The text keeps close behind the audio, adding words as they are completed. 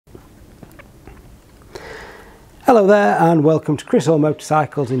Hello there and welcome to Chris All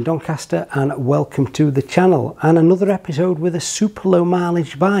Motorcycles in Doncaster, and welcome to the channel and another episode with a super low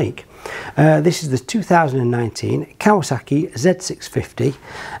mileage bike. This is the 2019 Kawasaki Z650.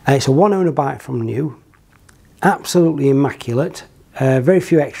 It's a one owner bike from new, absolutely immaculate, very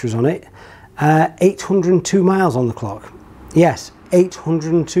few extras on it, 802 miles on the clock. Yes,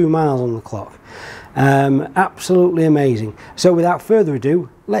 802 miles on the clock. Absolutely amazing. So without further ado,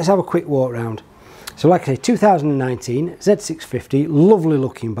 let's have a quick walk round. So like I say, 2019 Z650, lovely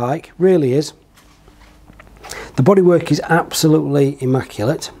looking bike, really is. The bodywork is absolutely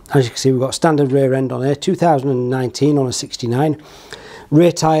immaculate. As you can see, we've got standard rear end on here, 2019 on a 69.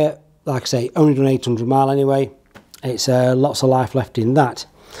 Rear tyre, like I say, only done 800 mile anyway. It's lots of life left in that.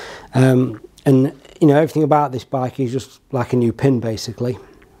 And you know, everything about this bike is just like a new pin basically.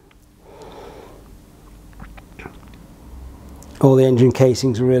 All the engine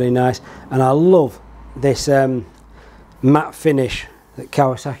casings are really nice, and I love this matte finish that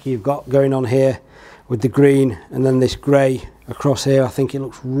Kawasaki have got going on here with the green and then this grey across here. I think it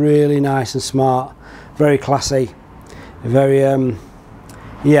looks really nice and smart, very classy, very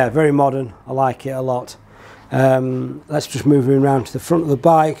yeah, very modern. I like it a lot. Let's just move around to the front of the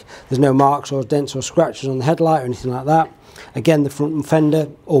bike. There's no marks or dents or scratches on the headlight or anything like that. Again, the front fender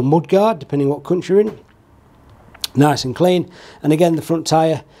or mudguard, depending what country you're in, nice and clean. And again, the front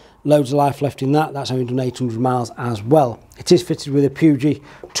tyre, loads of life left in that. That's only done 800 miles as well. It is fitted with a Pugy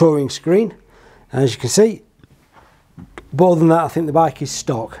touring screen, as you can see. But other than that, I think the bike is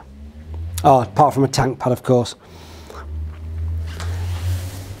stock. Oh, apart from a tank pad, of course.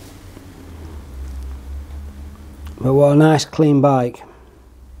 But what a nice clean bike.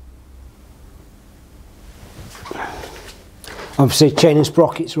 Obviously, chain and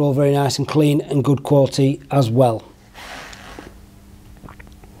sprockets are all very nice and clean and good quality as well.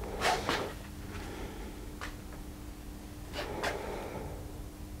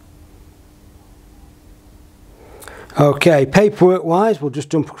 Okay, paperwork wise, we'll just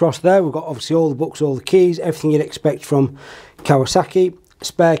jump across there. We've got obviously all the books, all the keys, everything you'd expect from Kawasaki.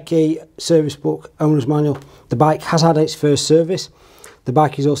 Spare key, service book, owner's manual. The bike has had its first service. The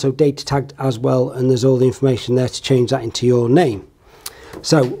bike is also data tagged as well, and there's all the information there to change that into your name.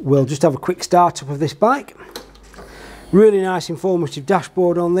 So we'll just have a quick start up of this bike. Really nice informative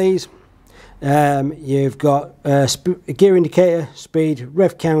dashboard on these. You've got a gear indicator, speed,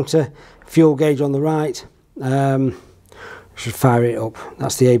 rev counter, fuel gauge on the right. Should fire it up.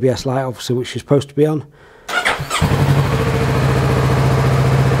 That's the ABS light obviously, which is supposed to be on.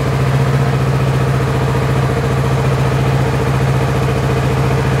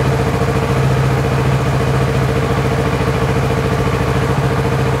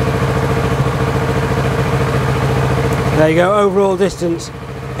 There you go, overall distance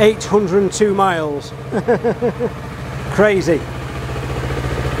 802 miles. Crazy.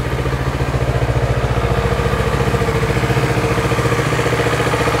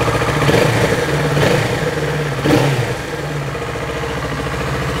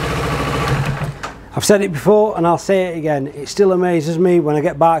 I've said it before and I'll say it again, it still amazes me when I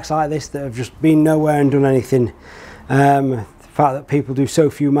get bikes like this that have just been nowhere and done anything. The fact that people do so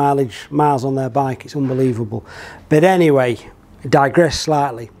few miles on their bike, it's unbelievable. But anyway, digress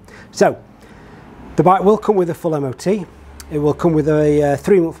slightly. So the bike will come with a full MOT. It will come with a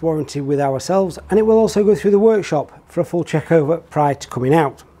 3-month warranty with ourselves, and it will also go through the workshop for a full check over prior to coming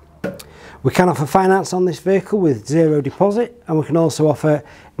out. We can offer finance on this vehicle with 0 deposit, and we can also offer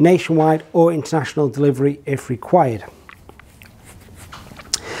nationwide or international delivery if required.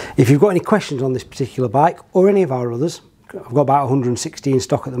 If you've got any questions on this particular bike or any of our others, I've got about 160 in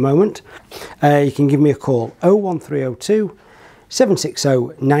stock at the moment, you can give me a call 01302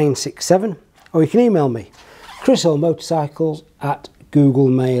 760 967, or you can email me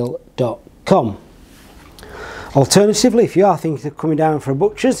chrisallmotorcycles@googlemail.com. Alternatively, if you are thinking of coming down for a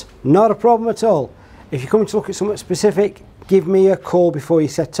butcher's, not a problem at all. If you're coming to look at something specific, give me a call before you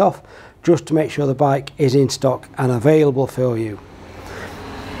set off, just to make sure the bike is in stock and available for you.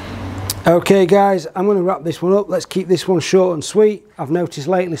 Okay guys, I'm going to wrap this one up. Let's keep this one short and sweet. I've noticed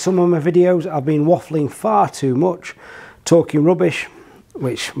lately some of my videos I've been waffling far too much, talking rubbish,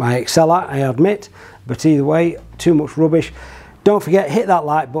 which I excel at, I admit, but either way, too much rubbish. Don't forget, hit that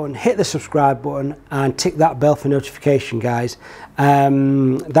like button, hit the subscribe button, and tick that bell for notification, guys.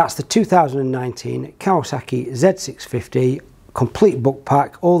 That's the 2019 Kawasaki Z650, complete book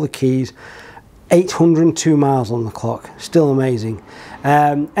pack, all the keys, 802 miles on the clock, still amazing.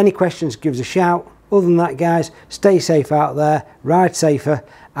 Any questions, give us a shout. Other than that, guys, stay safe out there, ride safer,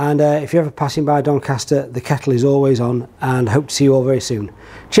 and if you're ever passing by Doncaster, the kettle is always on, and hope to see you all very soon.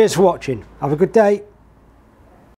 Cheers for watching, have a good day.